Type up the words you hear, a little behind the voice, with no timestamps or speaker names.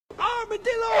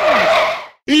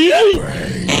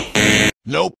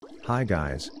Nope. Hi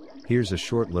guys, here's a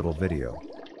short little video.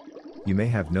 You may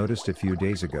have noticed a few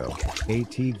days ago, a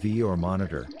TV or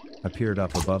monitor appeared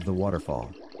up above the waterfall.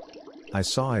 I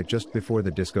saw it just before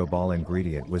the disco ball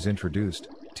ingredient was introduced,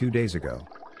 2 days ago.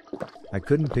 I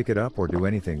couldn't pick it up or do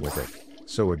anything with it,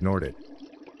 so ignored it.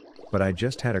 But I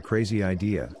just had a crazy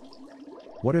idea.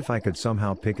 What if I could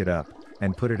somehow pick it up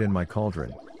and put it in my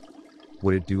cauldron?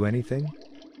 Would it do anything?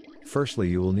 Firstly,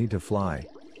 you will need to fly,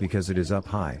 because it is up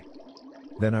high.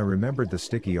 Then I remembered the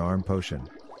sticky arm potion.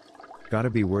 Gotta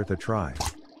be worth a try.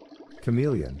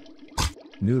 Chameleon,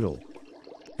 noodle,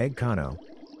 egg kano,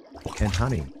 and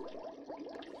honey.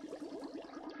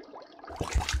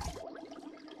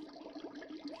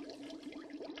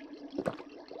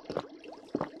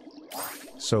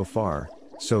 So far,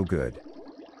 so good.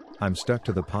 I'm stuck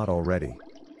to the pot already.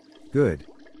 Good,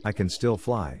 I can still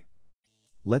fly.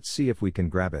 Let's see if we can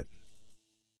grab it.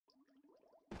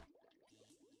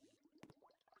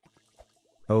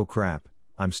 Oh crap,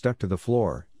 I'm stuck to the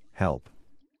floor, help.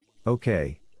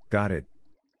 Okay, got it.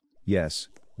 Yes,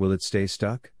 will it stay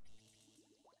stuck?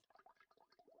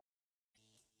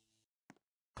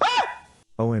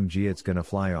 OMG, it's gonna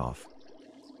fly off.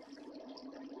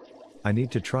 I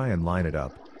need to try and line it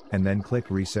up, and then click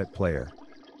reset player.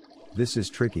 This is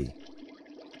tricky.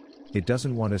 It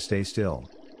doesn't want to stay still.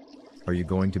 Are you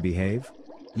going to behave?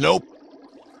 Nope.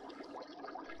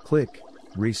 Click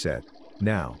reset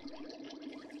now.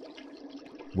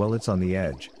 Well, it's on the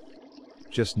edge.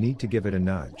 Just need to give it a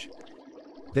nudge.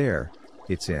 There,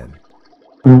 it's in.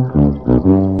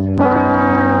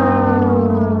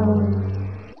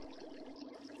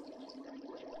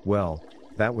 Well,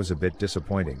 that was a bit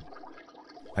disappointing.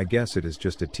 I guess it is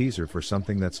just a teaser for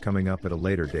something that's coming up at a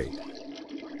later date.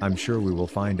 I'm sure we will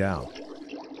find out.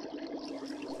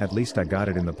 At least I got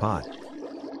it in the pot.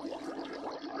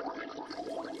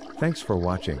 Thanks for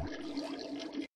watching.